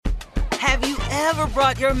Have you ever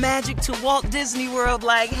brought your magic to Walt Disney World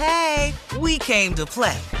like, hey, we came to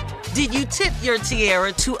play? Did you tip your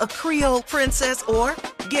tiara to a Creole princess or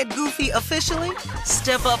get goofy officially?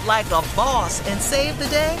 Step up like a boss and save the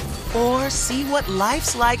day? Or see what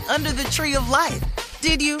life's like under the tree of life?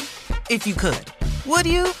 Did you? If you could. Would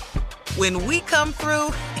you? When we come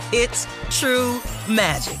through, it's true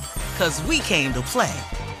magic. 'Cause we came to play.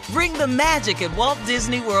 Bring the magic at Walt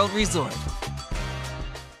Disney World Resort.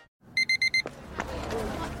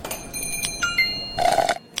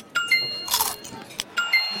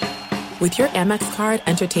 With your Amex card,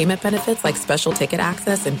 entertainment benefits like special ticket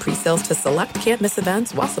access and pre-sales to select can't-miss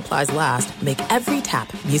events while supplies last make every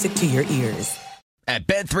tap music to your ears. At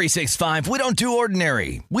Bet365, we don't do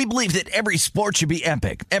ordinary. We believe that every sport should be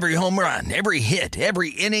epic. Every home run, every hit,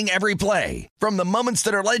 every inning, every play. From the moments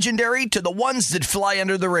that are legendary to the ones that fly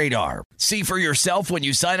under the radar. See for yourself when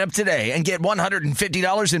you sign up today and get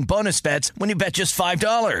 $150 in bonus bets when you bet just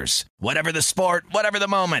 $5. Whatever the sport, whatever the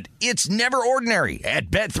moment, it's never ordinary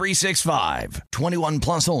at Bet365. 21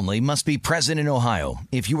 plus only. Must be present in Ohio.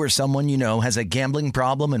 If you or someone you know has a gambling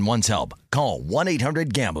problem and wants help, call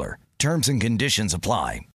 1-800-GAMBLER. Terms and conditions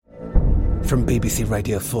apply. From BBC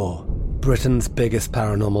Radio 4, Britain's biggest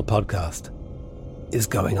paranormal podcast is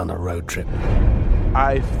going on a road trip.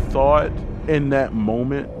 I thought in that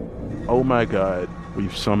moment, oh my God,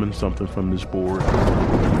 we've summoned something from this board.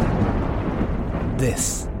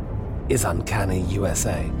 This is Uncanny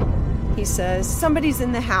USA. He says, somebody's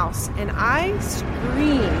in the house, and I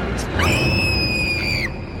screamed.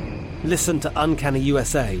 Listen to Uncanny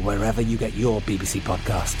USA wherever you get your BBC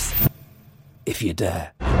podcasts, if you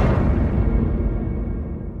dare.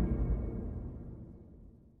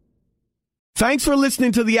 Thanks for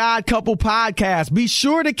listening to the Odd Couple podcast. Be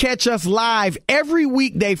sure to catch us live every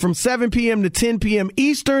weekday from 7 p.m. to 10 p.m.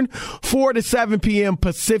 Eastern, 4 to 7 p.m.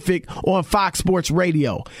 Pacific on Fox Sports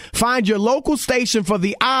Radio. Find your local station for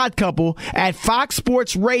the Odd Couple at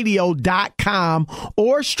foxsportsradio.com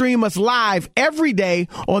or stream us live every day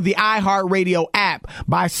on the iHeartRadio app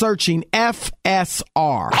by searching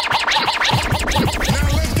FSR. Now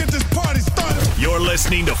let's get this party started. You're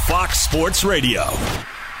listening to Fox Sports Radio.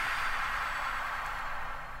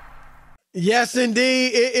 Yes,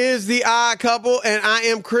 indeed. It is the Odd Couple, and I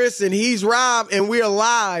am Chris, and he's Rob, and we are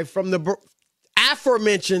live from the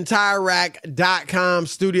aforementioned TireRack.com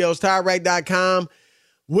studios. TireRack.com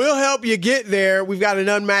will help you get there. We've got an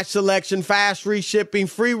unmatched selection, fast free shipping,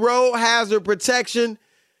 free road hazard protection,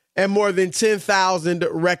 and more than 10,000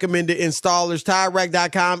 recommended installers.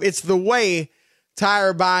 TireRack.com, it's the way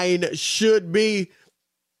tire buying should be.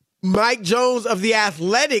 Mike Jones of The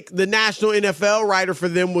Athletic, the national NFL writer for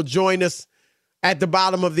them, will join us at the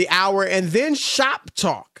bottom of the hour. And then Shop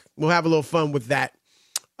Talk. We'll have a little fun with that.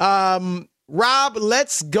 Rob,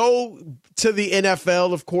 let's go to the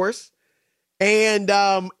NFL, of course. And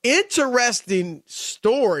interesting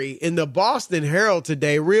story in the Boston Herald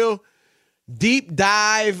today. Real deep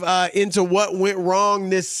dive into what went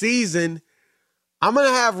wrong this season. I'm going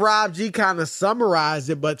to have Rob G kind of summarize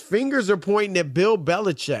it, but fingers are pointing at Bill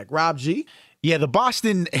Belichick. Rob G? Yeah, the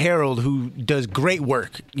Boston Herald, who does great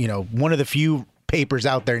work, you know, one of the few papers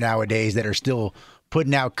out there nowadays that are still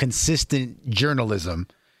putting out consistent journalism,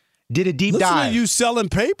 did a deep dive. Listen to you selling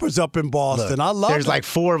papers up in Boston. Look, I love it. There's like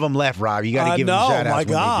 4 of them left, Rob. You got to give them shout-outs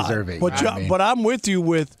when they deserve it. But I'm with you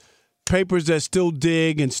with papers that still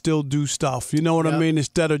dig and still do stuff. You know what I mean?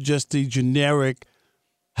 Instead of just the generic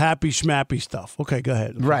happy schmappy stuff. Okay, go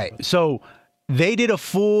ahead. Right. So they did a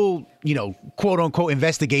full, you know, quote unquote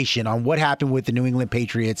investigation on what happened with the New England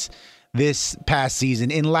Patriots this past season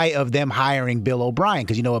in light of them hiring Bill O'Brien.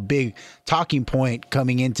 Because, you know, a big talking point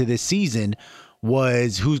coming into this season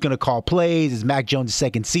was who's going to call plays. Is Mac Jones'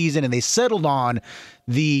 second season? And they settled on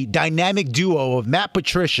the dynamic duo of Matt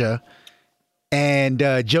Patricia and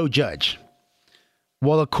Joe Judge.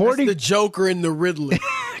 Well, according That's the Joker and the Riddler.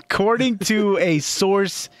 According to a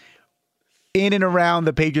source in and around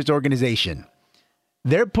the Patriots organization,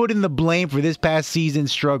 they're putting the blame for this past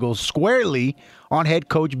season's struggles squarely on head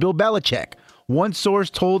coach Bill Belichick. One source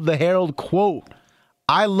told the Herald, quote,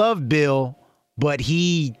 "I love Bill, but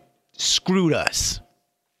he screwed us."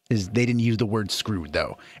 They didn't use the word screwed,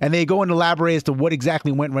 though. And they go and elaborate as to what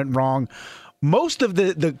exactly went wrong. Most of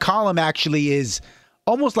the column actually is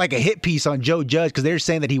almost like a hit piece on Joe Judge, because they're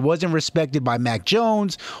saying that he wasn't respected by Mac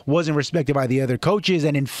Jones, wasn't respected by the other coaches.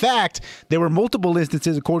 And in fact, there were multiple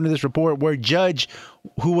instances, according to this report, where Judge,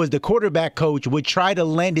 who was the quarterback coach, would try to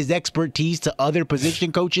lend his expertise to other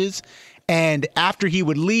position coaches. And after he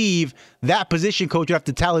would leave, that position coach would have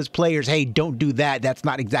to tell his players, hey, don't do that. That's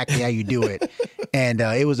not exactly how you do it. And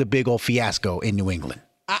it was a big old fiasco in New England.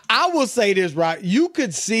 I will say this, right? You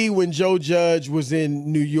could see when Joe Judge was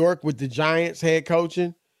in New York with the Giants head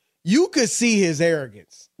coaching, you could see his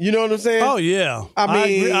arrogance. You know what I'm saying? Oh, yeah.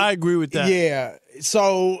 I agree with that. Yeah.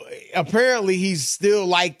 So apparently he's still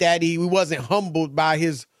like that. He wasn't humbled by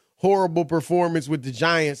his horrible performance with the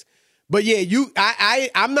Giants. But yeah,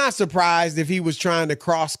 I'm not surprised if he was trying to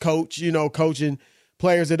cross coach, coaching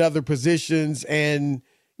players at other positions, and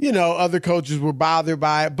other coaches were bothered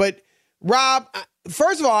by it. But Rob,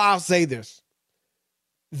 first of all, I'll say this: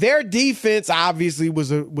 their defense obviously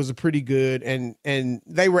was a pretty good, and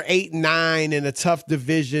they were 8-9 in a tough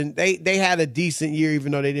division. They had a decent year,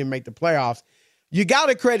 even though they didn't make the playoffs. You got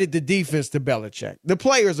to credit the defense to Belichick, the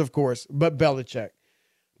players, of course, but Belichick.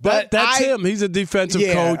 But that's him. He's a defensive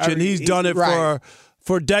coach, and he's done it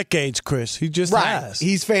for decades, Chris. He just has.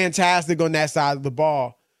 He's fantastic on that side of the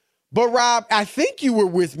ball. But, Rob, I think you were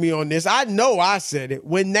with me on this. I know I said it.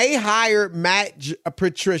 When they hired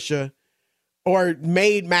Patricia, or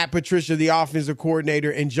made Matt Patricia the offensive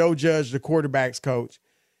coordinator and Joe Judge the quarterback's coach,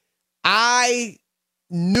 I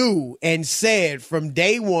knew and said from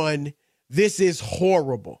day one, this is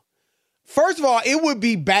horrible. First of all, it would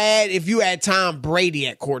be bad if you had Tom Brady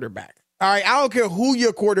at quarterback. All right, I don't care who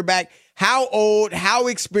your quarterback, how old, how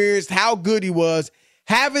experienced, how good he was.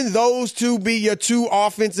 Having those two be your two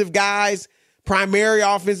offensive guys, primary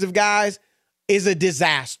offensive guys, is a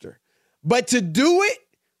disaster. But to do it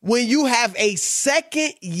when you have a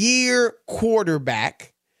second-year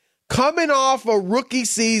quarterback coming off a rookie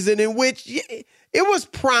season in which it was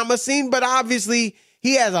promising, but obviously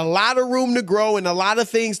he has a lot of room to grow and a lot of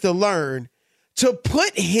things to learn, to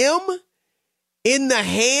put him in the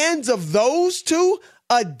hands of those two,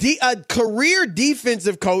 a career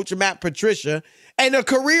defensive coach, Matt Patricia, and a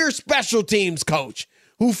career special teams coach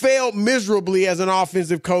who failed miserably as an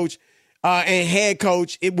offensive coach and head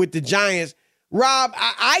coach with the Giants. Rob,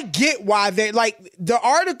 I get why they like the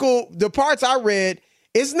article, the parts I read,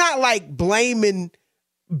 it's not like blaming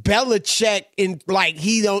Belichick in like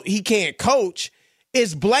he can't coach.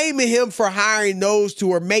 It's blaming him for hiring those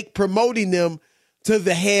two or promoting them to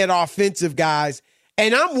the head offensive guys.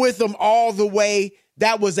 And I'm with them all the way.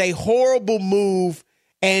 That was a horrible move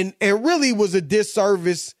and really was a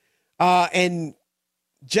disservice and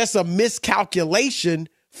just a miscalculation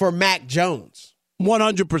for Mac Jones.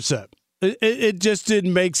 100%. It just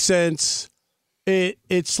didn't make sense.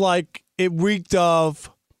 It's like it reeked of,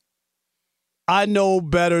 I know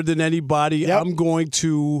better than anybody. Yep. I'm going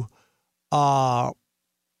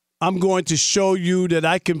to show you that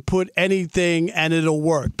I can put anything and it'll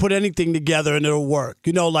work. Put anything together and it'll work.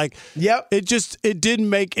 Yep. It didn't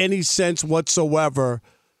make any sense whatsoever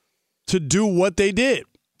to do what they did,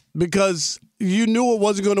 because you knew it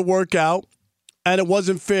wasn't going to work out and it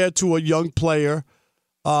wasn't fair to a young player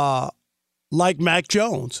like Mac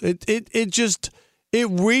Jones. It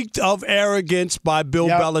reeked of arrogance by Bill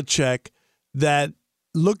Belichick that,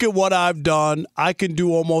 look at what I've done. I can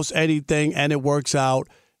do almost anything and it works out.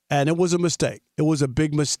 And it was a mistake. It was a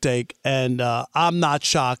big mistake. And I'm not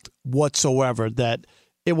shocked whatsoever that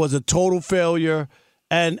it was a total failure.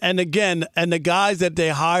 And again, and the guys that they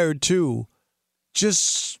hired too,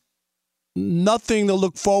 just nothing to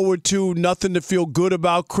look forward to, nothing to feel good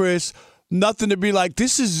about, Chris. Nothing to be like,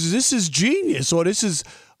 this is genius, or this is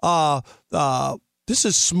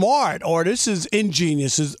smart, or this is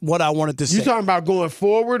ingenious, is what I wanted to say. You talking about going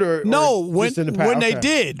forward or no? Or when just in the past? When they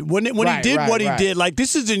did, when he did what he did, like,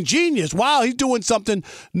 this is ingenious. Wow, he's doing something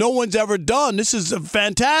no one's ever done. This is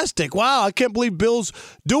fantastic. Wow, I can't believe Bill's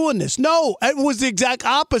doing this. No, it was the exact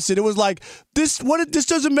opposite. It was like, this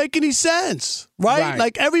doesn't make any sense, right?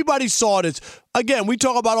 Like, everybody saw this. Again, we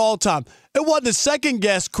talk about it all the time. It wasn't a second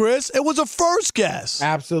guess, Chris. It was a first guess.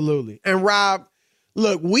 Absolutely. And Rob,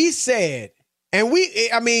 look, we said, and we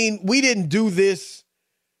didn't do this,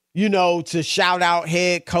 to shout out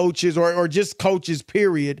head coaches or just coaches,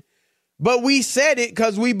 period. But we said it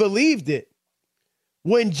because we believed it.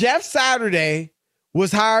 When Jeff Saturday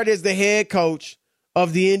was hired as the head coach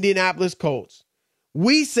of the Indianapolis Colts,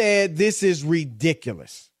 we said this is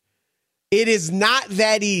ridiculous. It is not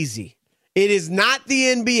that easy. It is not the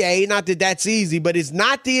NBA, not that that's easy, but it's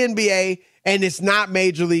not the NBA and it's not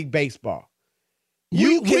Major League Baseball.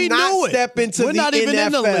 You cannot step into the NFL. We're not even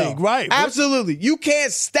in the league, right? Absolutely. You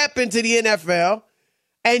can't step into the NFL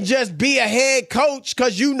and just be a head coach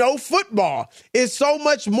because you know football. It's so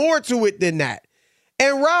much more to it than that.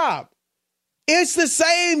 And Rob, it's the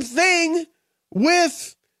same thing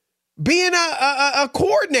with being a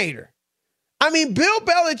coordinator. I mean, Bill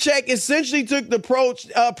Belichick essentially took the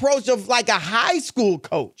approach of like a high school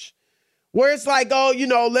coach, where it's like,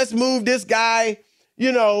 let's move this guy,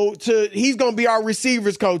 he's going to be our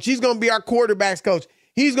receivers coach. He's going to be our quarterbacks coach.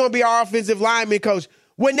 He's going to be our offensive lineman coach,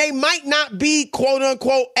 when they might not be quote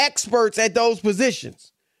unquote experts at those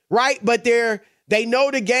positions, right? But they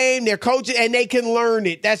know the game, they're coaching, and they can learn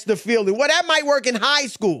it. That's the feeling. Well, that might work in high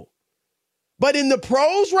school. But in the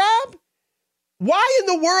pros, Rob, why in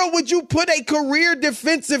the world would you put a career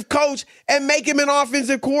defensive coach and make him an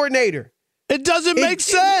offensive coordinator? It doesn't make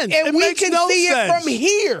sense. And we makes can no see sense. it from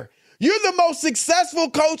here. You're the most successful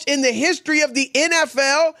coach in the history of the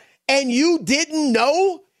NFL, and you didn't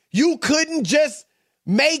know you couldn't just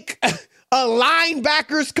make a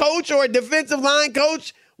linebackers coach or a defensive line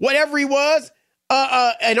coach, whatever he was,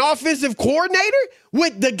 an offensive coordinator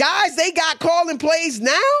with the guys they got calling plays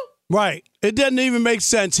now? Right. It doesn't even make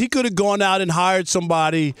sense. He could have gone out and hired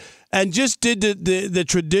somebody and just did the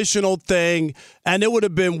traditional thing, and it would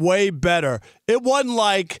have been way better. It wasn't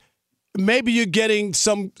like maybe you're getting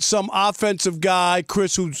some offensive guy,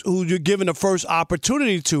 Chris, who you're giving the first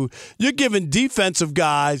opportunity to. You're giving defensive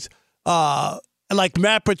guys like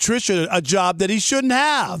Matt Patricia a job that he shouldn't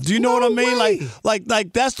have. Do you know what I mean? Way.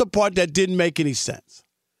 Like that's the part that didn't make any sense.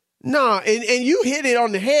 No, and you hit it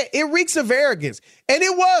on the head. It reeks of arrogance. And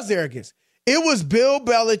it was arrogance. It was Bill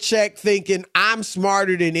Belichick thinking, I'm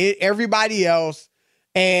smarter than everybody else,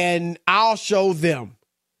 and I'll show them.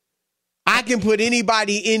 I can put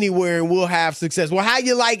anybody anywhere and we'll have success. Well, how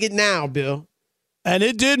you like it now, Bill? And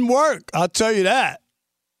it didn't work. I'll tell you that.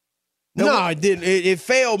 No, it didn't. It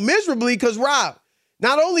failed miserably because, Rob,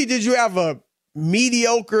 not only did you have a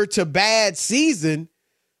mediocre to bad season,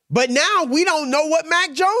 but now we don't know what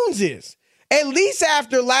Mac Jones is. At least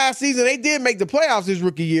after last season, they did make the playoffs his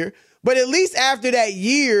rookie year, but at least after that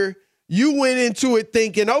year, you went into it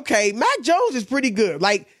thinking, okay, Mac Jones is pretty good.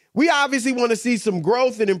 Like, we obviously want to see some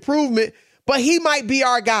growth and improvement, but he might be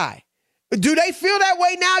our guy. Do they feel that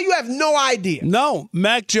way now? You have no idea. No,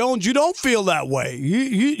 Mac Jones, you don't feel that way.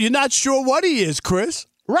 You're not sure what he is, Chris.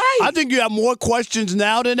 Right. I think you have more questions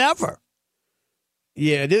now than ever.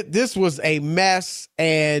 Yeah, this was a mess,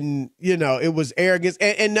 and, it was arrogance.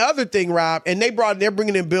 And the other thing, Rob, and they're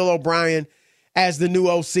bringing in Bill O'Brien as the new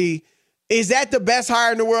OC. Is that the best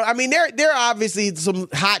hire in the world? I mean, there are obviously some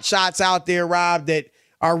hot shots out there, Rob, that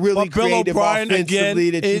are really creative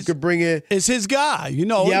offensively that you could bring in. It's his guy,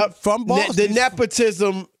 from Boston. The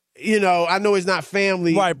nepotism, I know it's not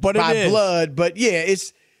family right, but by blood, but yeah,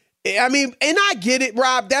 and I get it,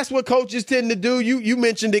 Rob. That's what coaches tend to do. You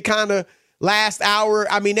mentioned it kind of last hour.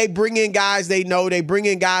 I mean, they bring in guys they know. They bring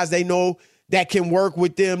in guys they know that can work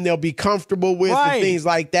with them. They'll be comfortable with and things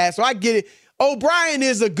like that. So I get it. O'Brien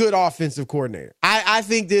is a good offensive coordinator. I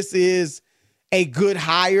think this is a good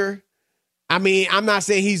hire. I mean, I'm not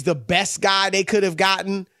saying he's the best guy they could have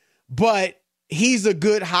gotten, but he's a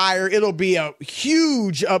good hire. It'll be a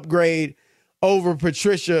huge upgrade over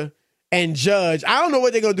Patricia and Judge. I don't know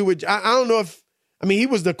what they're going to do with – I don't know if – he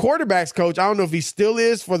was the quarterback's coach. I don't know if he still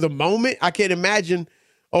is for the moment. I can't imagine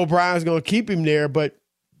O'Brien's going to keep him there. But,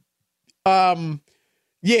 I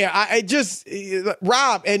just –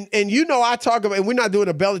 Rob, and I talk about – and we're not doing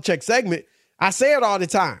a Belichick segment. I say it all the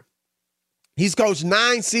time. He's coached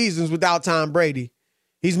 9 seasons without Tom Brady.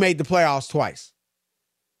 He's made the playoffs twice.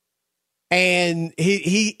 And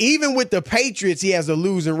he even with the Patriots, he has a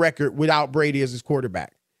losing record without Brady as his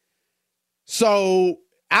quarterback. So,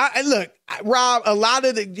 look, Rob, a lot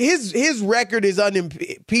of his record is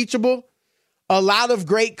unimpeachable. A lot of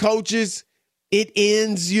great coaches, it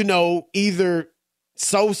ends, either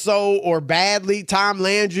so-so or badly. Tom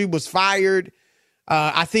Landry was fired.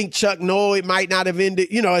 I think Chuck Noll, it might not have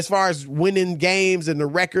ended, as far as winning games and the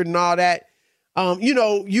record and all that.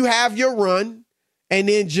 You have your run, and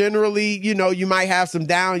then generally, you might have some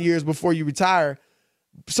down years before you retire.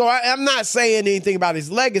 So I'm not saying anything about his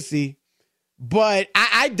legacy, but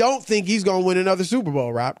I don't think he's going to win another Super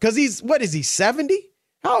Bowl, Rob. Because he's 70?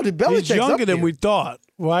 How old is Belichick? He's younger than we thought,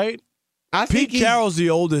 right? I think Pete Carroll's the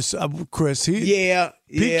oldest, Chris. Pete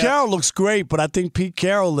Carroll looks great, but I think Pete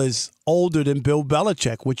Carroll is older than Bill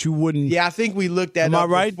Belichick, which you wouldn't. Yeah, I think we looked at. Am I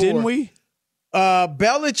right? Before. Didn't we?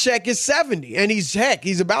 Belichick is 70, and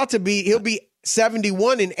he's about to be. He'll be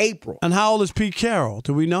 71 in April. And how old is Pete Carroll?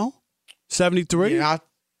 Do we know? 73. Yeah,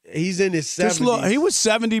 he's in his 70s. Just look, he was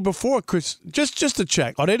 70 before, Chris. Just to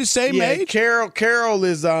check. Are they the same age? Carroll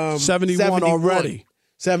is 71 already.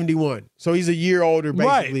 71. So he's a year older,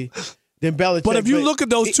 basically. Right. Than Belichick. But if you look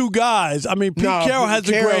at those two guys, Pete Carroll has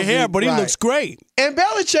the gray hair, but he looks great. And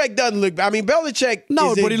Belichick doesn't look. Belichick.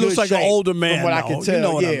 No, is but he looks like an older man. From what I can tell, you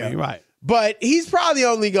know what I mean, right? But he's probably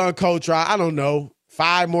only going to coach. I don't know,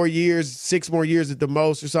 5 more years, 6 more years at the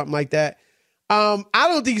most, or something like that. I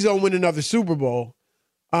don't think he's going to win another Super Bowl.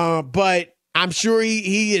 But I'm sure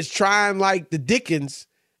he is trying like the Dickens,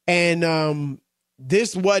 and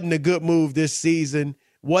this wasn't a good move this season.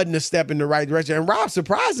 Wasn't a step in the right direction. And Rob,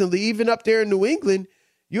 surprisingly, even up there in New England,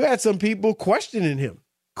 you had some people questioning him.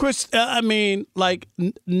 Chris, I mean, like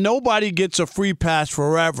nobody gets a free pass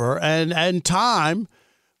forever, and time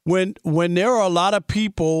when there are a lot of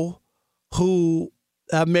people who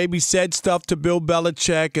have maybe said stuff to Bill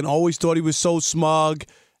Belichick and always thought he was so smug,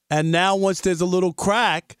 and now once there's a little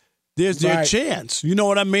crack, there's their chance. You know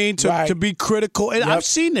what I mean? To be critical. And I've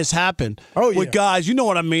seen this happen with guys. You know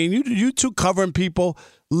what I mean? You two covering people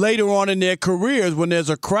later on in their careers when there's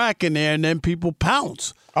a crack in there and then people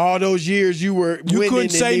pounce. All those years you were winning couldn't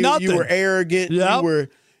say nothing. You were arrogant. You were,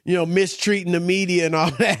 mistreating the media and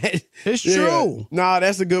all that. It's true. No,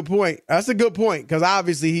 that's a good point. That's a good point because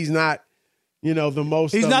obviously he's not, the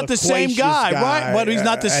most. He's not the same guy, right? But he's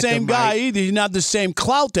not the same guy mic. either. He's not the same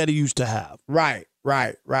clout that he used to have. Right.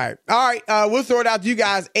 All right, we'll throw it out to you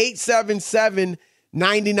guys.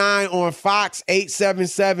 877-99 on Fox,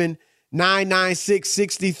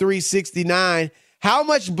 877-996-6369. How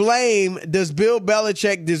much blame does Bill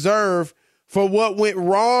Belichick deserve for what went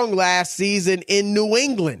wrong last season in New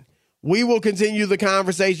England? We will continue the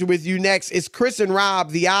conversation with you next. It's Chris and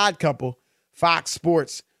Rob, the Odd Couple, Fox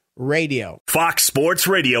Sports Radio. Fox Sports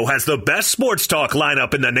Radio has the best sports talk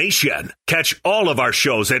lineup in the nation. Catch all of our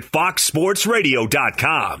shows at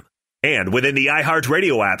foxsportsradio.com. And within the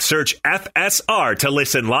iHeartRadio app, search FSR to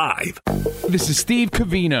listen live. This is Steve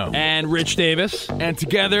Covino and Rich Davis, and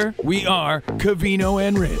together we are Covino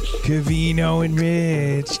and Rich. Covino and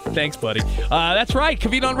Rich. Thanks, buddy. That's right,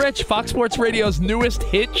 Covino and Rich, Fox Sports Radio's newest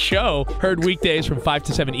hit show. Heard weekdays from 5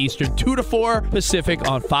 to 7 Eastern, 2 to 4 Pacific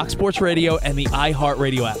on Fox Sports Radio and the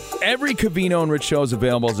iHeartRadio app. Every Covino and Rich show is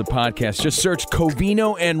available as a podcast. Just search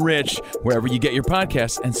Covino and Rich wherever you get your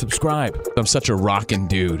podcasts and subscribe. I'm such a rockin'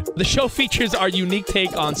 dude. The show features our unique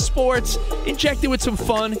take on sports, injected with some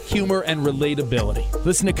fun, humor, and relatability.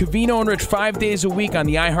 Listen to Covino and Rich 5 days a week on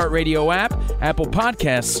the iHeartRadio app, Apple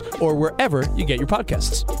Podcasts, or wherever you get your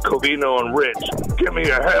podcasts. Covino and Rich, give me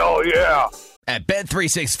a hell yeah. At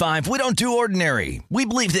Bet365, we don't do ordinary. We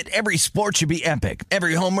believe that every sport should be epic.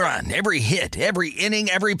 Every home run, every hit, every inning,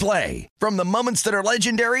 every play. From the moments that are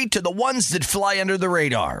legendary to the ones that fly under the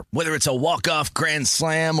radar. Whether it's a walk-off grand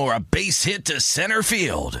slam or a base hit to center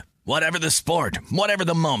field. Whatever the sport, whatever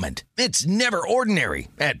the moment, it's never ordinary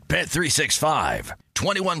at Bet365.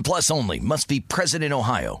 21 plus only. Must be present in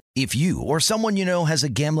Ohio. If you or someone you know has a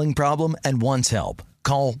gambling problem and wants help,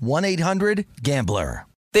 call 1-800-GAMBLER.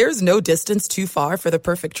 There's no distance too far for the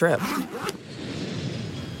perfect trip.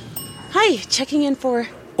 Hi, checking in for...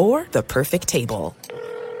 Or the perfect table.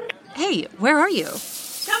 Hey, where are you?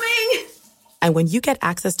 Coming! And when you get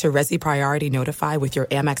access to Resi Priority Notify with your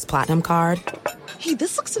Amex Platinum card... Hey,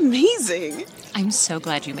 this looks amazing. I'm so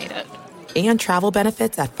glad you made it. And travel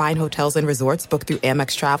benefits at fine hotels and resorts booked through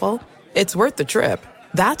Amex Travel. It's worth the trip.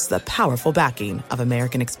 That's the powerful backing of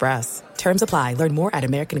American Express. Terms apply. Learn more at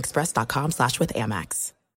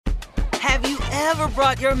americanexpress.com/withAmex. Have you ever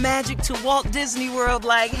brought your magic to Walt Disney World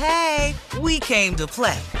like, hey, we came to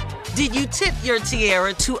play? Did you tip your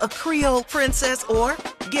tiara to a Creole princess or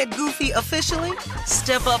get goofy officially?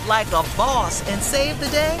 Step up like a boss and save the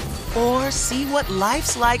day? Or see what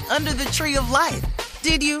life's like under the tree of life?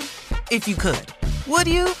 Did you? If you could. Would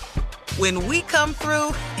you? When we come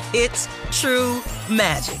through, it's true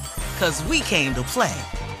magic. 'Cause we came to play.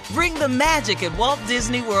 Bring the magic at Walt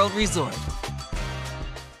Disney World Resort.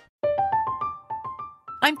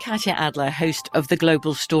 I'm Katya Adler, host of The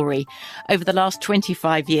Global Story. Over the last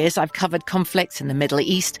 25 years, I've covered conflicts in the Middle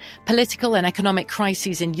East, political and economic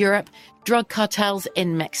crises in Europe, drug cartels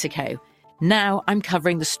in Mexico. Now I'm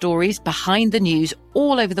covering the stories behind the news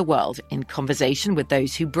all over the world in conversation with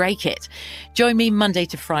those who break it. Join me Monday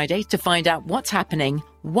to Friday to find out what's happening,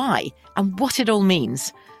 why, and what it all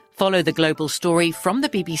means. Follow The Global Story from the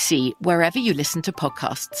BBC wherever you listen to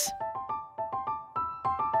podcasts.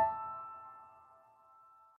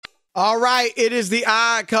 All right, it is the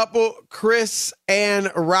Odd Couple, Chris and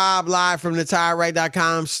Rob, live from the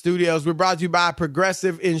TireRack.com studios. We're brought to you by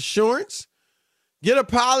Progressive Insurance. Get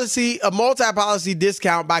a multi-policy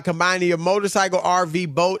discount by combining your motorcycle, RV,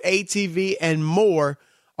 boat, ATV, and more.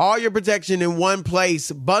 All your protection in one place.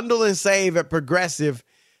 Bundle and save at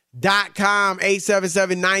Progressive.com.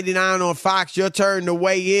 877-99 on Fox. Your turn to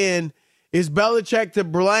weigh in. Is Belichick to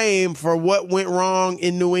blame for what went wrong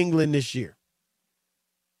in New England this year?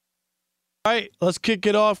 All right, let's kick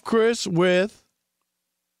it off, Chris, with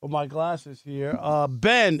my glasses here.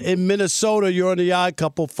 Ben in Minnesota, you're on the Odd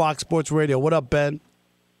Couple, Fox Sports Radio. What up, Ben?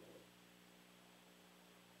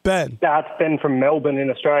 Ben. That's Ben from Melbourne in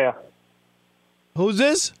Australia. Who's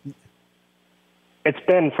this? It's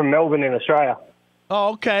Ben from Melbourne in Australia.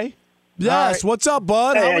 Oh, okay. Yes. Right. What's up,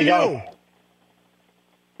 bud? Hey, how are you? Going?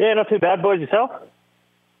 Yeah, not too bad, boys. Yourself?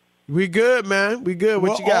 We good, man. We good.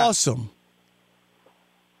 What you got? Awesome.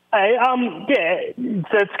 Hey,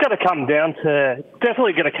 so it's got to come down to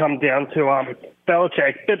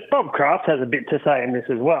Belichick, but Bob Kraft has a bit to say in this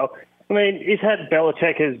as well. I mean, he's had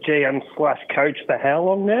Belichick as GM/coach for how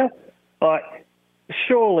long now? Like,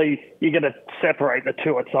 surely you're going to separate the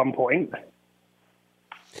two at some point.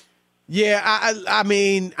 Yeah, I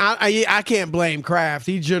mean, I can't blame Kraft.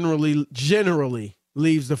 He generally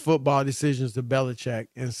leaves the football decisions to Belichick,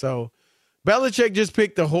 and so Belichick just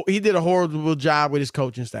he did a horrible job with his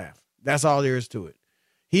coaching staff. That's all there is to it.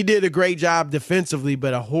 He did a great job defensively,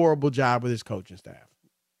 but a horrible job with his coaching staff.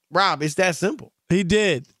 Rob, it's that simple. He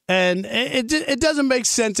did, and it doesn't make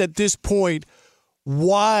sense at this point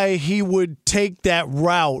why he would take that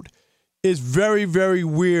route. It's very, very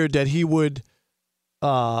weird that he would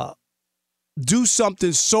do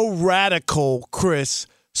something so radical, Chris,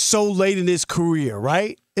 so late in his career,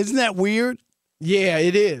 right? Isn't that weird? Yeah,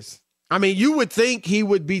 it is. I mean, you would think he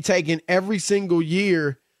would be taking every single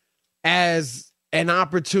year as an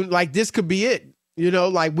opportunity. Like, this could be it. You know,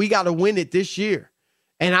 like, we got to win it this year.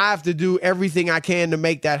 And I have to do everything I can to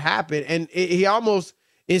make that happen. And he almost,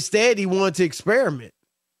 instead, he wanted to experiment.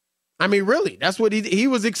 I mean, really, that's what he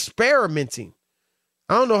was experimenting.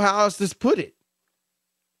 I don't know how else to put it.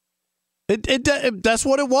 That's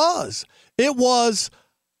what it was. It was,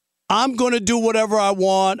 I'm going to do whatever I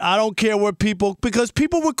want. I don't care what because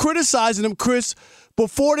people were criticizing him, Chris,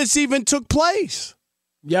 before this even took place.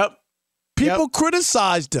 Yep. People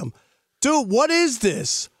criticized him. Dude, what is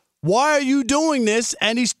this? Why are you doing this?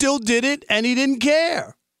 And he still did it, and he didn't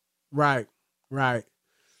care. Right.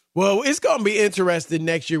 Well, it's going to be interesting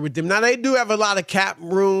next year with them. Now, they do have a lot of cap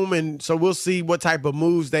room, and so we'll see what type of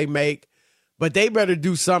moves they make. But they better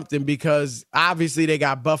do something because obviously they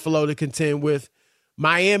got Buffalo to contend with.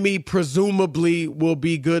 Miami presumably will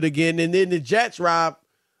be good again. And then the Jets, Rob,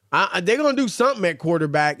 they're going to do something at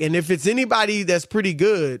quarterback. And if it's anybody that's pretty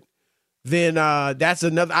good, then that's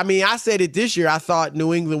another. I mean, I said it this year. I thought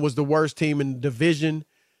New England was the worst team in the division.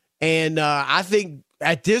 And I think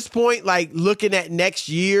at this point, like looking at next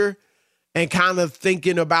year and kind of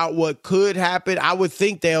thinking about what could happen, I would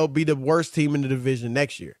think they'll be the worst team in the division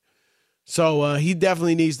next year. So he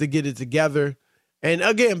definitely needs to get it together. And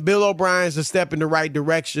again, Bill O'Brien's a step in the right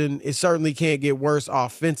direction. It certainly can't get worse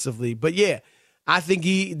offensively. But yeah, I think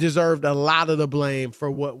he deserved a lot of the blame for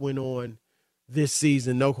what went on this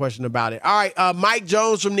season. No question about it. All right, Mike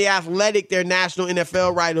Jones from The Athletic, their national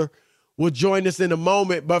NFL writer, will join us in a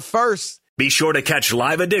moment. But first, be sure to catch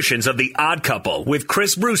live editions of The Odd Couple with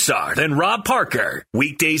Chris Broussard and Rob Parker.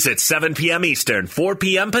 Weekdays at 7 p.m. Eastern, 4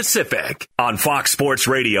 p.m. Pacific on Fox Sports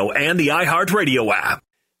Radio and the iHeartRadio app.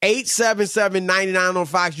 877-99 on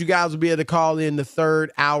Fox. You guys will be able to call in the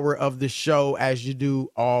third hour of the show as you do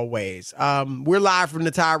always. We're live from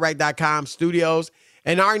the TireRack.com studios.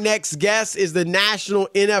 And our next guest is the national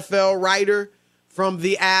NFL writer from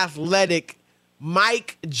The Athletic,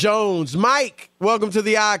 Mike Jones. Mike, welcome to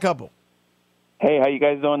The Odd Couple. Hey, how you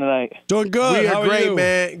guys doing tonight? Doing good. We are how great, are you?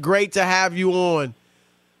 man. Great to have you on.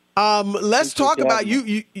 Let's talk about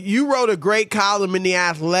you. You wrote a great column in The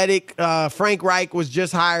Athletic. Frank Reich was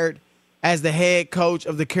just hired as the head coach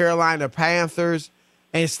of the Carolina Panthers.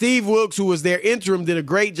 And Steve Wilkes, who was their interim, did a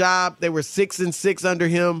great job. They were 6-6 under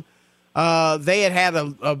him. They had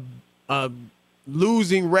a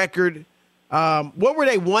losing record. What were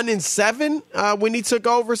they, 1-7 when he took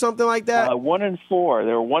over, something like that? 1-4.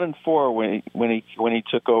 They were 1-4 when he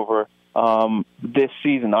took over this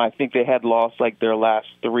season. I think they had lost like their last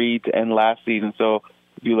 3 to end last season. So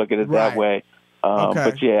if you look at it that way, Okay.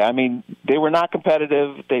 But yeah, I mean, they were not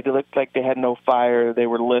competitive. They looked like they had no fire. They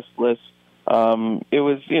were listless. It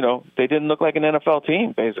was, they didn't look like an NFL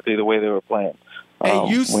team, basically, the way they were playing. And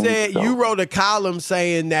you said you wrote a column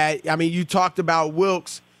saying that, I mean, you talked about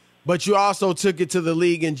Wilkes, but you also took it to the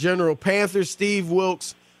league in general. Panthers Steve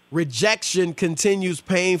Wilkes, rejection continues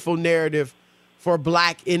painful narrative for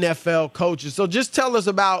black NFL coaches. So just tell us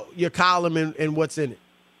about your column and what's in it.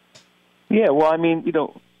 Yeah, well, I mean,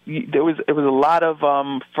 it was a lot of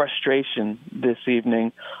frustration this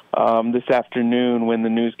afternoon when the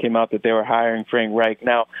news came out that they were hiring Frank Reich.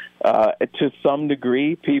 Now, to some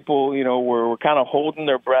degree, people, were kind of holding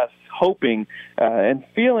their breath, hoping and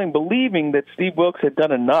believing that Steve Wilkes had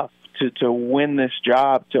done enough to win this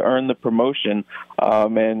job, to earn the promotion.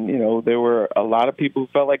 And there were a lot of people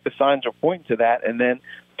who felt like the signs were pointing to that. And then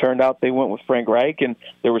turned out they went with Frank Reich, and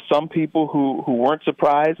there were some people who weren't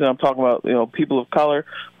surprised, and I'm talking about people of color,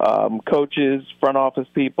 coaches, front office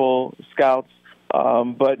people, scouts.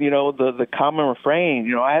 But the common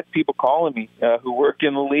refrain, I had people calling me who work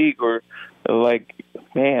in the league, or like,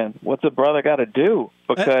 man, what's a brother got to do?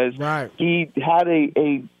 Because he had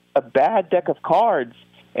a bad deck of cards,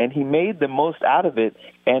 and he made the most out of it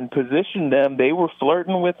and positioned them. They were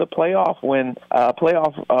flirting with a playoff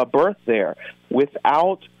berth there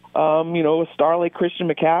without, a star like Christian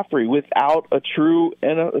McCaffrey, without a true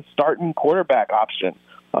and a starting quarterback option.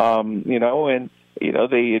 They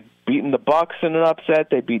had beaten the Bucks in an upset.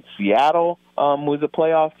 They beat Seattle, was a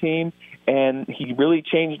playoff team, and he really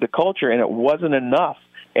changed the culture, and it wasn't enough.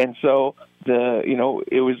 And so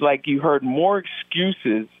it was like you heard more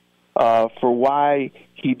excuses for why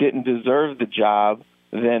he didn't deserve the job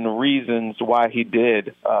than reasons why he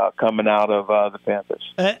did coming out of the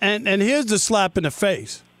Panthers. And here's the slap in the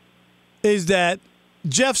face, is that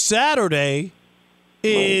Jeff Saturday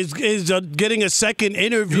is getting a second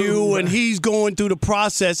interview, and he's going through the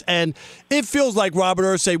process, and it feels like Robert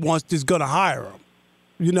Irsay is going to hire him.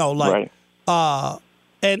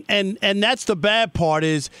 And that's the bad part,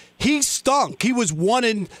 is he stunk. He was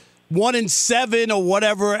 1-7 or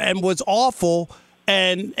whatever, and was awful,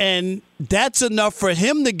 and that's enough for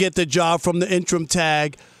him to get the job from the interim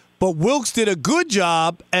tag. But Wilks did a good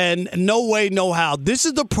job, and no way, no how. This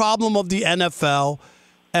is the problem of the NFL,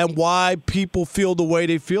 and why people feel the way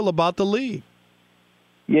they feel about the league.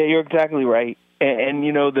 Yeah, you're exactly right. And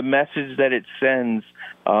the message that it sends,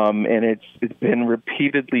 and it's been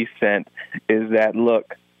repeatedly sent, is that,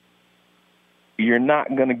 look, you're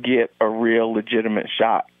not going to get a real legitimate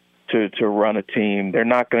shot to run a team. They're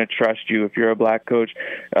not going to trust you if you're a black coach.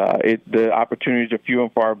 The opportunities are few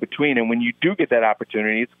and far between, and when you do get that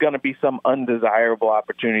opportunity, it's going to be some undesirable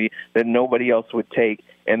opportunity that nobody else would take,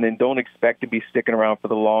 and then don't expect to be sticking around for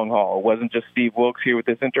the long haul. It wasn't just Steve Wilks here with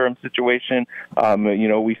this interim situation.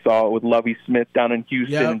 We saw it with Lovie Smith down in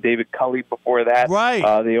Houston and David Culley before that.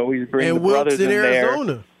 Right. They always bring and the Wilks brothers in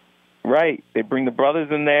Arizona. there. Right. They bring the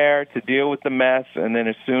brothers in there to deal with the mess, and then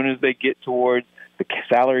as soon as they get towards the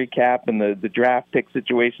salary cap and the draft pick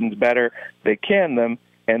situation's better, they can them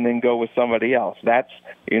and then go with somebody else. That's,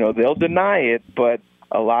 they'll deny it, but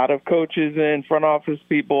a lot of coaches and front office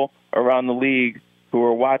people around the league who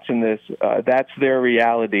are watching this, that's their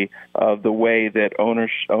reality of the way that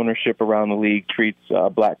ownership around the league treats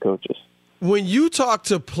black coaches. When you talk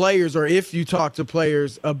to players, or if you talk to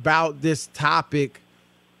players about this topic,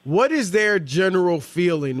 what is their general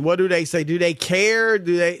feeling? What do they say? Do they care?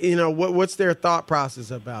 Do they, what's their thought process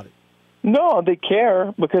about it? No, they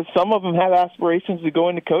care, because some of them have aspirations to go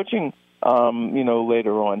into coaching,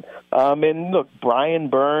 later on. And look, Brian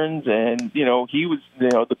Burns, and, he was,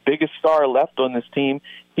 the biggest star left on this team.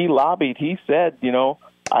 He lobbied. He said,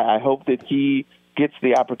 I hope that he gets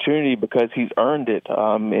the opportunity because he's earned it.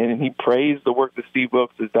 And he praised the work that Steve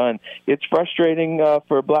Wilks has done. It's frustrating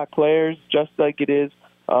for black players, just like it is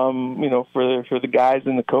for the guys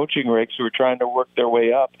in the coaching ranks who are trying to work their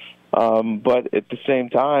way up. But at the same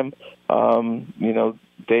time,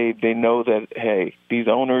 they know that, hey, these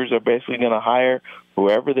owners are basically going to hire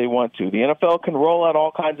whoever they want to. The NFL can roll out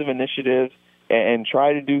all kinds of initiatives and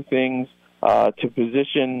try to do things to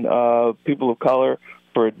position people of color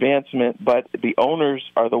for advancement, but the owners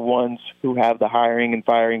are the ones who have the hiring and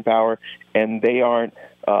firing power, and they aren't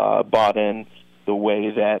bought in the way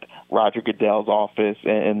that Roger Goodell's office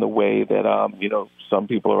and the way that some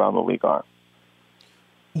people around the league are.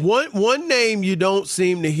 One name you don't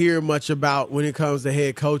seem to hear much about when it comes to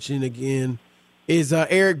head coaching again is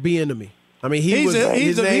Eric Bieniemy. I mean,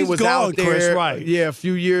 his name was out there, Chris, right? Yeah, a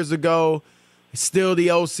few years ago. Still the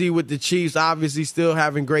OC with the Chiefs, obviously still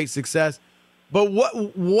having great success. But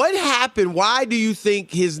what happened? Why do you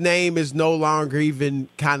think his name is no longer even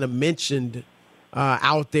kind of mentioned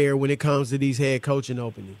out there when it comes to these head coaching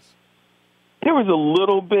openings? There was a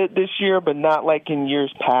little bit this year, but not like in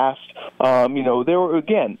years past. There were,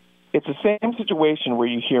 again, it's the same situation where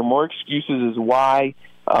you hear more excuses as why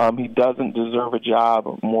he doesn't deserve a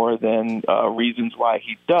job more than reasons why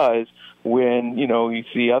he does, when, you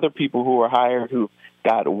see other people who are hired who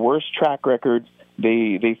got worse track records.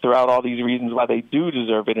 They throw out all these reasons why they do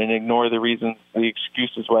deserve it and ignore the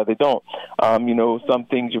excuses why they don't. Some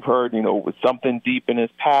things you've heard, with something deep in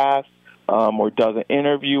his past, or doesn't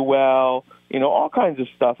interview well, all kinds of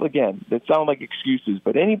stuff. Again, that sound like excuses,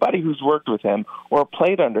 but anybody who's worked with him or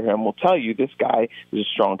played under him will tell you this guy is a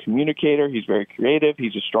strong communicator. He's very creative.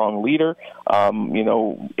 He's a strong leader.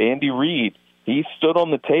 Andy Reid, he stood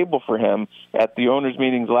on the table for him at the owners'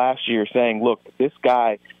 meetings last year saying, look, this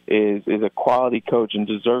guy is a quality coach and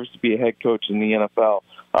deserves to be a head coach in the NFL.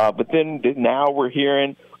 But then now we're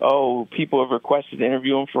hearing, people have requested to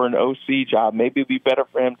interview him for an OC job. Maybe it'd be better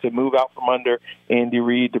for him to move out from under Andy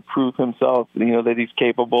Reid to prove himself, that he's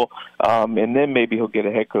capable, and then maybe he'll get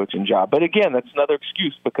a head coaching job. But again, that's another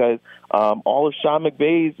excuse because all of Sean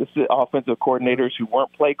McVay's offensive coordinators who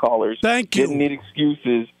weren't play callers didn't need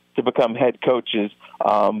excuses to become head coaches.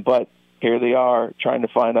 But here they are trying to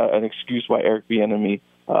find an excuse why Eric Bieniemy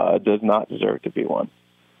does not deserve to be one.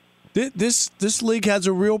 This league has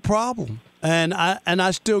a real problem, and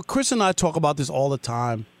Chris and I talk about this all the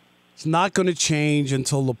time. It's not going to change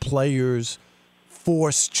until the players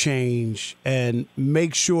force change and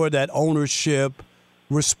make sure that ownership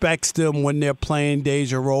respects them when their playing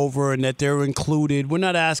days are over and that they're included. We're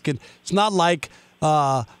not asking. It's not like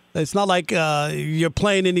you're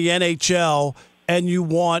playing in the NHL and you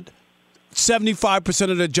want 75%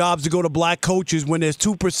 of the jobs to go to black coaches when there's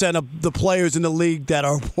 2% of the players in the league that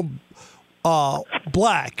are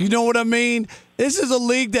black. You know what I mean? This is a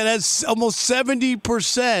league that has almost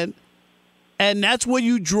 70%, and that's where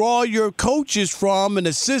you draw your coaches from and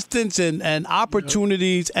assistants and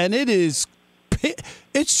opportunities, and it's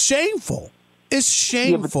shameful. It's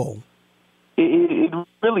shameful. Yeah, it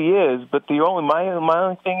really is, but my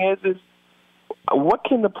only thing is what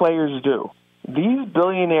can the players do? These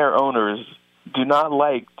billionaire owners do not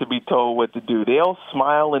like to be told what to do. They'll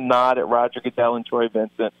smile and nod at Roger Goodell and Troy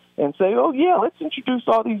Vincent and say, let's introduce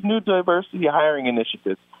all these new diversity hiring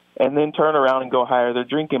initiatives, and then turn around and go hire their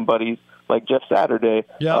drinking buddies like Jeff Saturday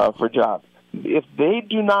for jobs. If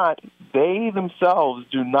they themselves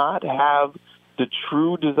do not have the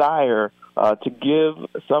true desire to give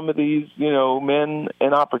some of these, men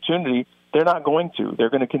an opportunity, they're not going to.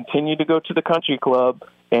 They're going to continue to go to the country club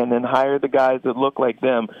and then hire the guys that look like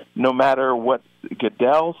them, no matter what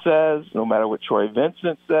Goodell says, no matter what Troy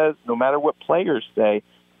Vincent says, no matter what players say.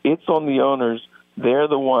 It's on the owners. They're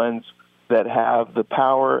the ones that have the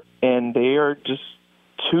power, and they are just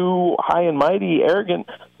too high and mighty, arrogant.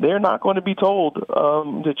 They're not going to be told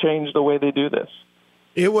to change the way they do this.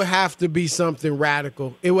 It would have to be something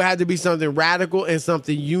radical. It would have to be something radical and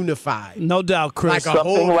something unified. No doubt, Chris. Like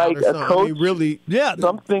something like a coach.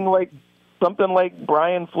 Something like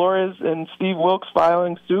Brian Flores and Steve Wilkes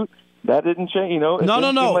filing suit. That didn't change. No.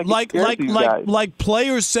 Like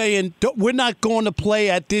players saying, we're not going to play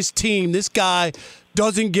at this team. This guy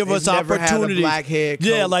doesn't give us opportunities. Black head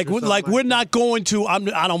coach we're not going to.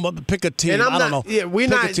 I don't pick a team. And I don't know. Yeah, we're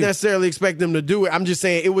not necessarily expecting them to do it. I'm just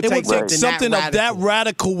saying it would take something that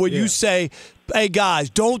radical where you say, "Hey guys,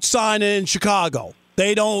 don't sign in Chicago."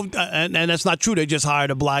 They don't, and that's not true. They just hired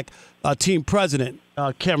a black team president,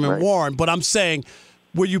 Cameron Warren. But I'm saying,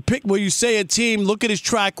 where you say a team, look at his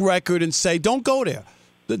track record and say, don't go there.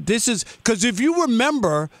 This is because if you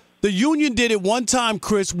remember, the union did it one time,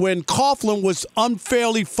 Chris, when Coughlin was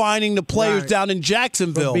unfairly fining the players down in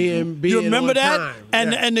Jacksonville. Being you remember that? Time.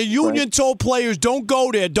 And the union told players, don't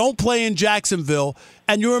go there, don't play in Jacksonville.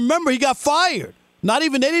 And you remember he got fired. They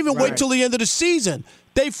didn't even wait till the end of the season.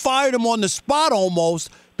 They fired him on the spot almost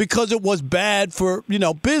because it was bad for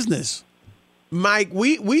business. Mike,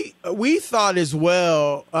 we thought as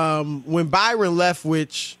well when Byron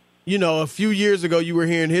Leftwich, a few years ago, you were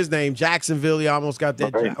hearing his name, Jacksonville. He almost got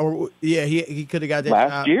that job. He could have got that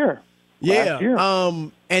job last year.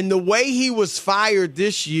 And the way he was fired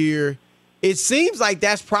this year, it seems like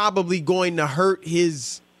that's probably going to hurt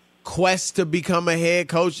his quest to become a head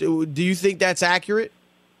coach. Do you think that's accurate?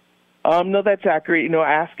 No, that's accurate.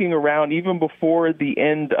 Asking around even before the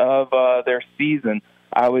end of their season,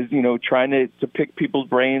 I was, trying to pick people's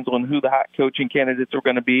brains on who the hot coaching candidates were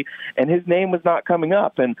going to be, and his name was not coming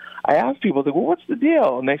up. And I asked people, well, what's the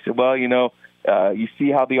deal? And they said, well, you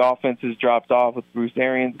see how the offense has dropped off with Bruce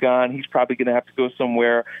Arians gone. He's probably going to have to go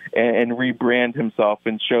somewhere and rebrand himself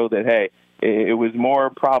and show that, hey, it was more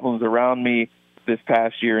problems around me this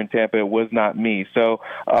past year in Tampa. It was not me. So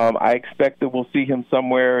I expect that we'll see him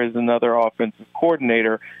somewhere as another offensive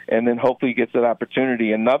coordinator, and then hopefully he gets that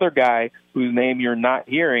opportunity. Another guy whose name you're not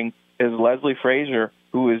hearing is Leslie Frazier,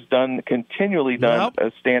 who has continually done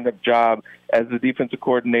a stand-up job as the defensive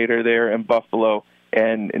coordinator there in Buffalo,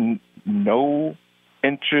 and no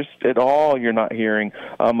interest at all you're not hearing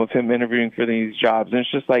of him interviewing for these jobs. And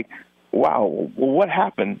it's just like, wow, well, what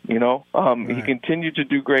happened? He continued to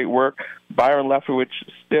do great work. Byron Leftwich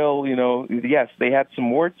still, yes, they had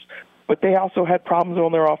some warts, but they also had problems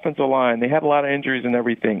on their offensive line. They had a lot of injuries and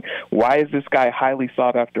everything. Why is this guy highly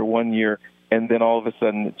sought after 1 year, and then all of a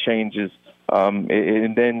sudden it changes?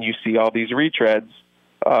 And then you see all these retreads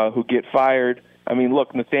who get fired. I mean,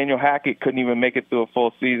 look, Nathaniel Hackett couldn't even make it through a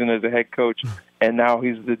full season as a head coach, and now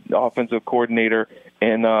he's the offensive coordinator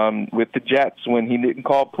with the Jets when he didn't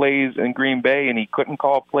call plays in Green Bay and he couldn't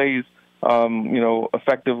call plays,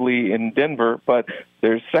 effectively in Denver. But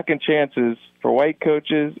there's second chances for white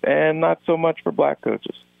coaches and not so much for black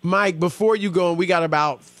coaches. Mike, before you go, we got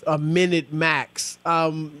about a minute max.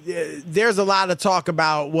 There's a lot of talk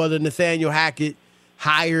about whether Nathaniel Hackett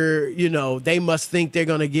hire, they must think they're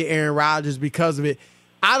going to get Aaron Rodgers because of it.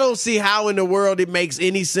 I don't see how in the world it makes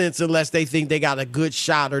any sense unless they think they got a good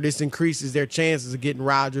shot or this increases their chances of getting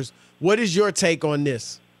Rodgers. What is your take on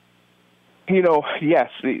this? Yes,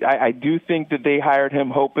 I do think that they hired him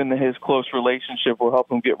hoping that his close relationship will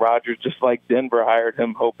help him get Rodgers, just like Denver hired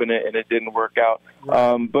him hoping it, and it didn't work out.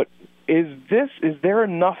 Right. But is there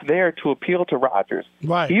enough there to appeal to Rodgers?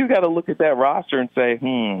 Right. He's got to look at that roster and say,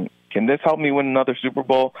 can this help me win another Super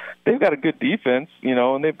Bowl? They've got a good defense,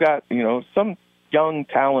 and they've got, some young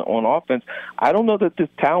talent on offense. I don't know that this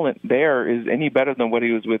talent there is any better than what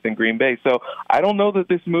he was with in Green Bay. So I don't know that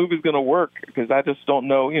this move is going to work because I just don't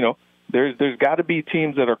know, There's got to be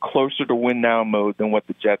teams that are closer to win now mode than what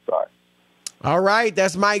the Jets are. All right,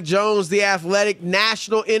 that's Mike Jones, the Athletic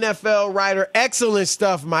national NFL writer. Excellent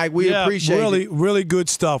stuff, Mike. We appreciate it. Really, really good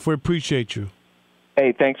stuff. We appreciate you.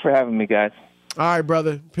 Hey, thanks for having me, guys. All right,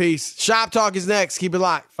 brother. Peace. Shop Talk is next. Keep it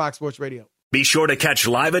locked. Fox Sports Radio. Be sure to catch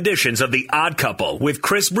live editions of The Odd Couple with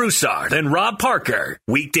Chris Broussard and Rob Parker.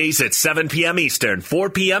 Weekdays at 7 p.m. Eastern, 4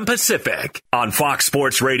 p.m. Pacific on Fox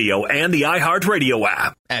Sports Radio and the iHeartRadio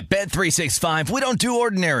app. At Bet365, we don't do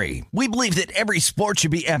ordinary. We believe that every sport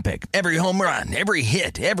should be epic. Every home run, every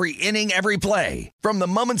hit, every inning, every play. From the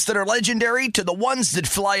moments that are legendary to the ones that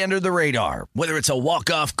fly under the radar. Whether it's a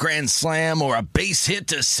walk-off grand slam or a base hit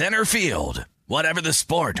to center field. Whatever the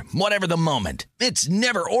sport, whatever the moment, it's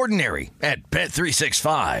never ordinary at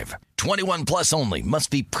Bet365. 21 plus only. Must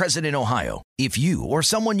be present in Ohio. If you or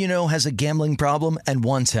someone you know has a gambling problem and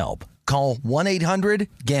wants help, call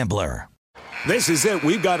 1-800-GAMBLER. This is it.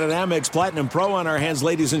 We've got an Amex Platinum Pro on our hands,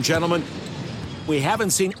 ladies and gentlemen. We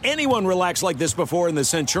haven't seen anyone relax like this before in the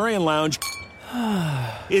Centurion Lounge.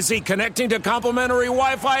 Is he connecting to complimentary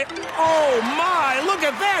Wi-Fi? Oh, my. Look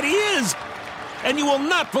at that. He is. And you will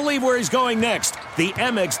not believe where he's going next. The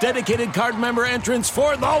Amex dedicated card member entrance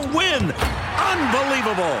for the win.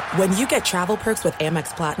 Unbelievable. When you get travel perks with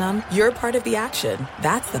Amex Platinum, you're part of the action.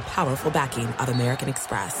 That's the powerful backing of American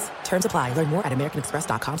Express. Terms apply. Learn more at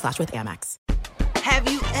americanexpress.com/withAmex.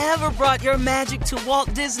 Have you ever brought your magic to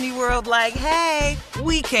Walt Disney World like, hey,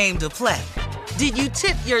 we came to play? Did you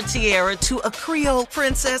tip your tiara to a Creole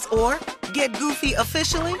princess or get goofy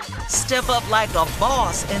officially? Step up like a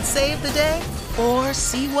boss and save the day? Or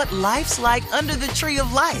see what life's like under the tree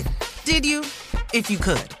of life? Did you? If you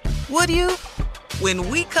could. Would you? When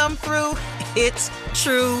we come through, it's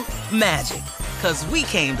true magic. 'Cause we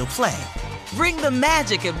came to play. Bring the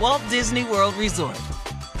magic at Walt Disney World Resort.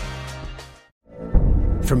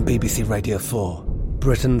 From BBC Radio 4,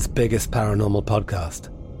 Britain's biggest paranormal podcast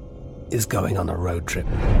is going on a road trip.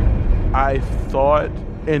 I thought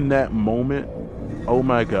in that moment, oh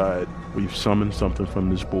my God, we've summoned something from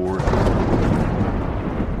this board.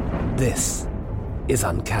 This is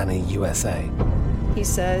Uncanny USA. He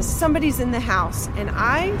says, somebody's in the house, and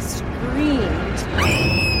I screamed.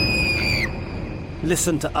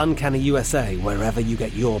 Listen to Uncanny USA wherever you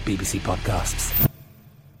get your BBC podcasts,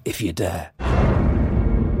 if you dare.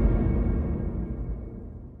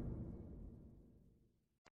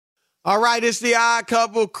 All right, it's the Odd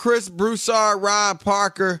Couple, Chris Broussard, Rob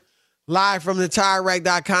Parker, live from the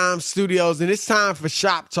TireRack.com studios, and it's time for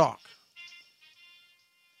Shop Talk.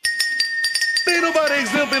 Ain't nobody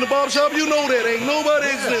exempt in the barbershop. You know that. Ain't nobody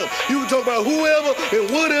exempt. You can talk about whoever and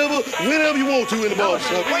whatever, whenever you want to in the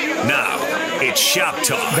barbershop. Now, it's Shop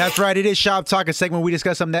Talk. That's right. It is Shop Talk, a segment where we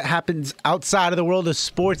discuss something that happens outside of the world of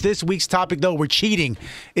sports. This week's topic, though, we're cheating,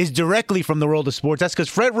 is directly from the world of sports. That's because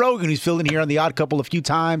Fred Rogan, who's filling here on The Odd Couple a few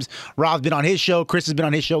times. Rob's been on his show. Chris has been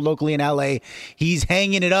on his show locally in L.A. He's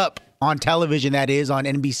hanging it up on television, that is, on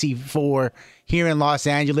NBC4 here in Los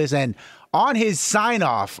Angeles. And on his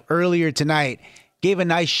sign-off earlier tonight, gave a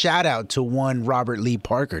nice shout-out to one Robert Lee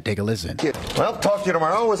Parker. Take a listen. Well, talk to you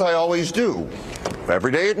tomorrow, as I always do,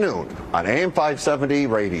 every day at noon on AM 570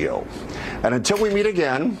 radio. And until we meet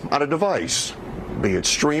again on a device, be it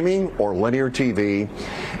streaming or linear TV,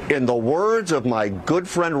 in the words of my good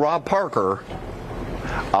friend Rob Parker,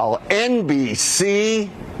 I'll NBC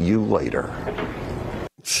you later.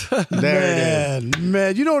 Man,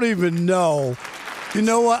 you don't even know. You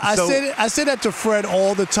know what? I say that to Fred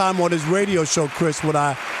all the time on his radio show, Chris. When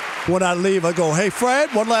I leave, I go, "Hey,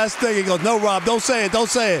 Fred, one last thing." He goes, "No, Rob, don't say it. Don't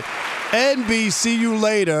say it." NB, see you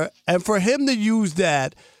later. And for him to use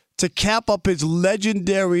that to cap up his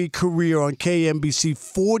legendary career on KNBC,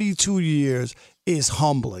 42 years, is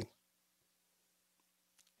humbling.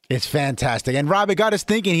 It's fantastic. And Rob, it got us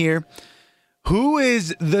thinking here. Who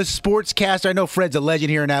is the sportscaster? I know Fred's a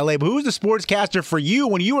legend here in LA, but who's the sportscaster for you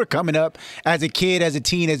when you were coming up as a kid, as a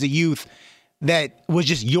teen, as a youth that was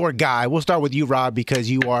just your guy? We'll start with you, Rob,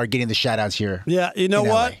 because you are getting the shout-outs here. Yeah, you know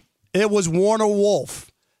what? It was Warner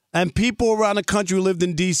Wolf. And people around the country who lived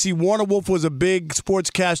in D.C., Warner Wolf was a big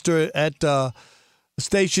sportscaster at a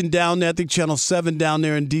station down there, I think Channel 7 down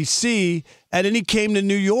there in D.C., and then he came to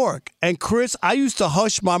New York. And, Chris, I used to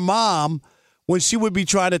hush my mom when she would be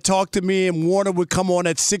trying to talk to me, and Warner would come on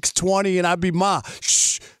at 6:20, and I'd be, Ma,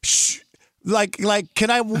 shh, shh. Like, can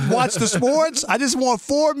I watch the sports? I just want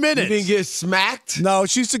 4 minutes. You didn't get smacked? No,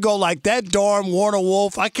 she used to go like, that darn Warner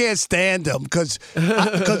Wolf, I can't stand him because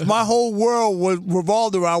my whole world was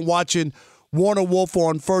revolved around watching Warner Wolf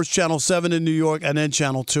on first Channel 7 in New York and then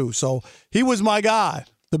Channel 2. So he was my guy,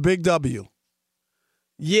 the Big W.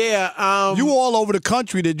 Yeah. You were all over the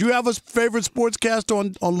country. Did you have a favorite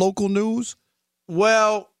sportscaster on local news?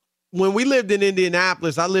 Well, when we lived in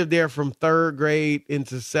Indianapolis, I lived there from 3rd grade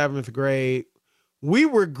into 7th grade. We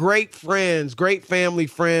were great friends, great family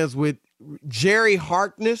friends with Jerry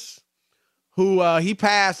Harkness, who he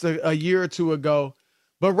passed a year or two ago.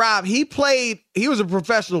 But Rob, he was a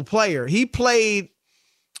professional player. He played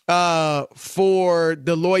for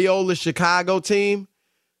the Loyola Chicago team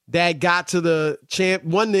that got to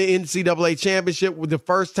won the NCAA championship with the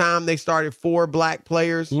first time they started 4 black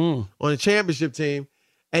players on the championship team.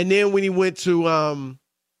 And then when he went to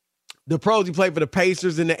the pros, he played for the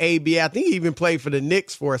Pacers in the ABA. I think he even played for the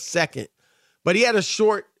Knicks for a second. But he had a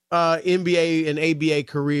short NBA and ABA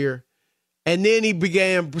career. And then he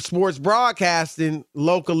began sports broadcasting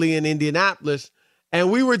locally in Indianapolis.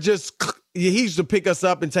 And we were he used to pick us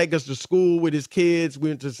up and take us to school with his kids. We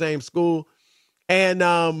went to the same school.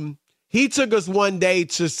 And he took us one day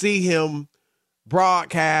to see him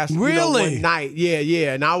broadcast. Really? One night.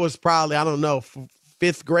 Yeah. And I was probably, I don't know,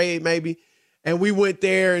 5th grade maybe. And we went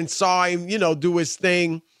there and saw him, do his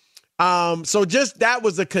thing. So just that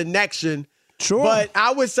was a connection. Sure. But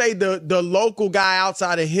I would say the local guy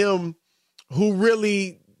outside of him who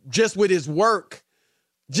really, just with his work,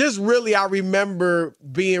 just really I remember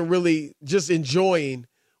being really just enjoying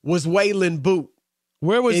was Waylon Boot.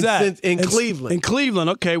 Where was that? In Cleveland. In Cleveland,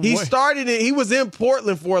 okay. He was in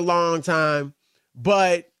Portland for a long time,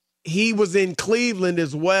 but he was in Cleveland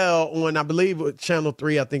as well on, I believe, Channel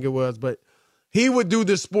 3, I think it was. But he would do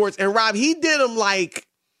the sports. And, Rob, he did them like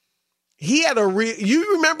he had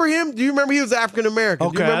you remember him? Do you remember he was African-American?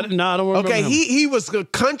 Okay, I don't remember Okay, him. he was a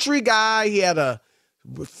country guy. He had a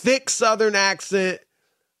thick Southern accent,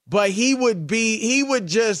 but he would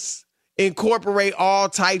just incorporate all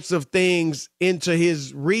types of things into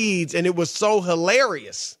his reads, and it was so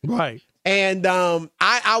hilarious. Right. And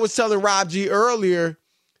I was telling Rob G earlier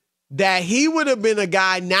that he would have been a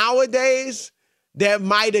guy nowadays that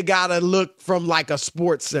might have got a look from like a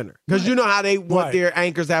Sports Center. Because you know how they want their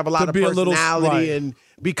anchors to have a lot of personality and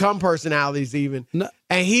become personalities even. No.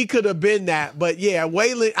 And he could have been that. But yeah,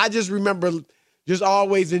 Waylon, I just remember just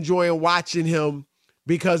always enjoying watching him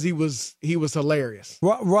because he was hilarious.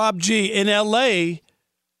 Rob G, in L.A.,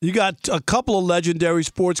 you got a couple of legendary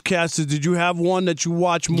sportscasters. Did you have one that you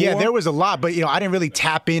watch more? Yeah, there was a lot, but I didn't really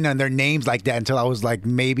tap in on their names like that until I was like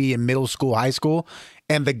maybe in middle school, high school.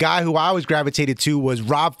 And the guy who I always gravitated to was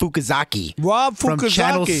Rob Fukuzaki. From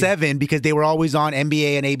Channel 7 because they were always on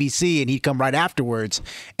NBA and ABC, and he'd come right afterwards.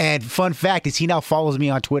 And fun fact is he now follows me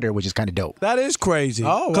on Twitter, which is kind of dope. That is crazy.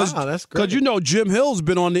 Oh, wow, that's great. Because Jim Hill's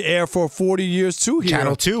been on the air for 40 years too here.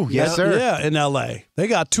 Channel 2, yes, sir. Yeah, in L.A. They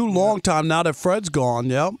got 2 long time now that Fred's gone,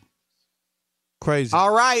 yep. Crazy.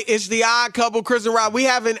 All right, it's the Odd Couple, Chris and Rob. We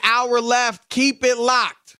have an hour left. Keep it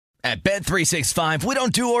locked. At Bet365, we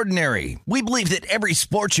don't do ordinary. We believe that every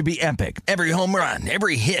sport should be epic. Every home run,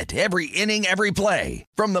 every hit, every inning, every play.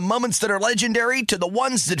 From the moments that are legendary to the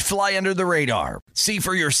ones that fly under the radar. See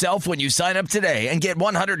for yourself when you sign up today and get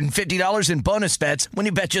 $150 in bonus bets when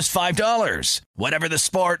you bet just $5. Whatever the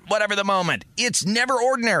sport, whatever the moment, it's never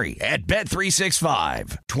ordinary at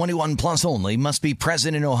Bet365. 21 plus only. Must be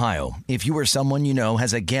present in Ohio. If you or someone you know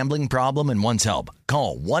has a gambling problem and wants help,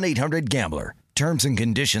 call 1-800-GAMBLER. Terms and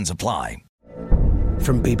conditions apply.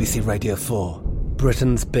 From BBC Radio 4,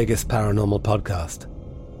 Britain's biggest paranormal podcast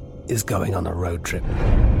is going on a road trip.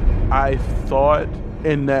 I thought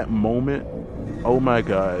in that moment, oh my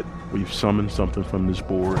God, we've summoned something from this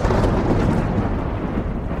board.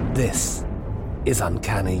 This is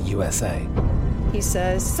Uncanny USA. He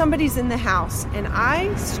says, somebody's in the house, and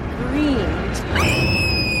I screamed.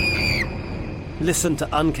 Listen to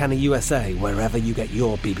Uncanny USA wherever you get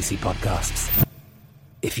your BBC podcasts,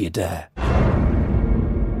 if you dare.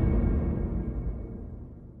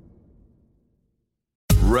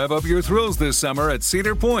 Rev up your thrills this summer at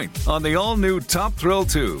Cedar Point on the all-new Top Thrill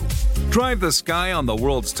 2. Drive the sky on the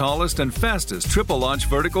world's tallest and fastest triple-launch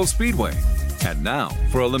vertical speedway. And now,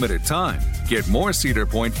 for a limited time, get more Cedar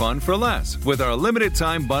Point fun for less with our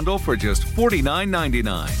limited-time bundle for just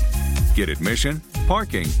 $49.99. Get admission,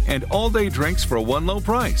 parking, and all-day drinks for one low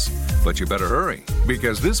price. But you better hurry,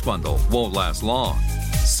 because this bundle won't last long.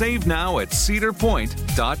 Save now at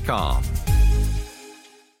cedarpoint.com.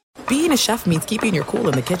 Being a chef means keeping your cool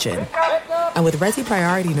in the kitchen. And with Resi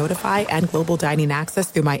Priority Notify and Global Dining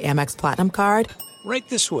Access through my Amex Platinum card, Right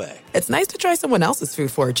this way. it's nice to try someone else's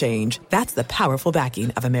food for a change. That's the powerful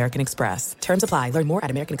backing of American Express. Terms apply. Learn more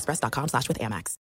at americanexpress.com/withAmex.